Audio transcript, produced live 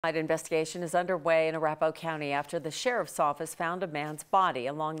An investigation is underway in Arapahoe County after the sheriff's office found a man's body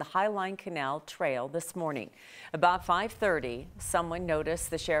along the Highline Canal Trail this morning. About 5:30, someone noticed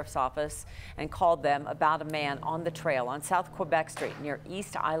the sheriff's office and called them about a man on the trail on South Quebec Street near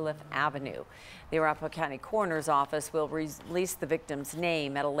East Iliff Avenue. The Arapahoe County Coroner's Office will release the victim's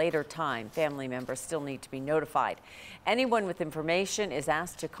name at a later time. Family members still need to be notified. Anyone with information is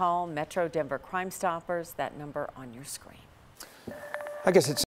asked to call Metro Denver Crime Stoppers, that number on your screen. I guess it's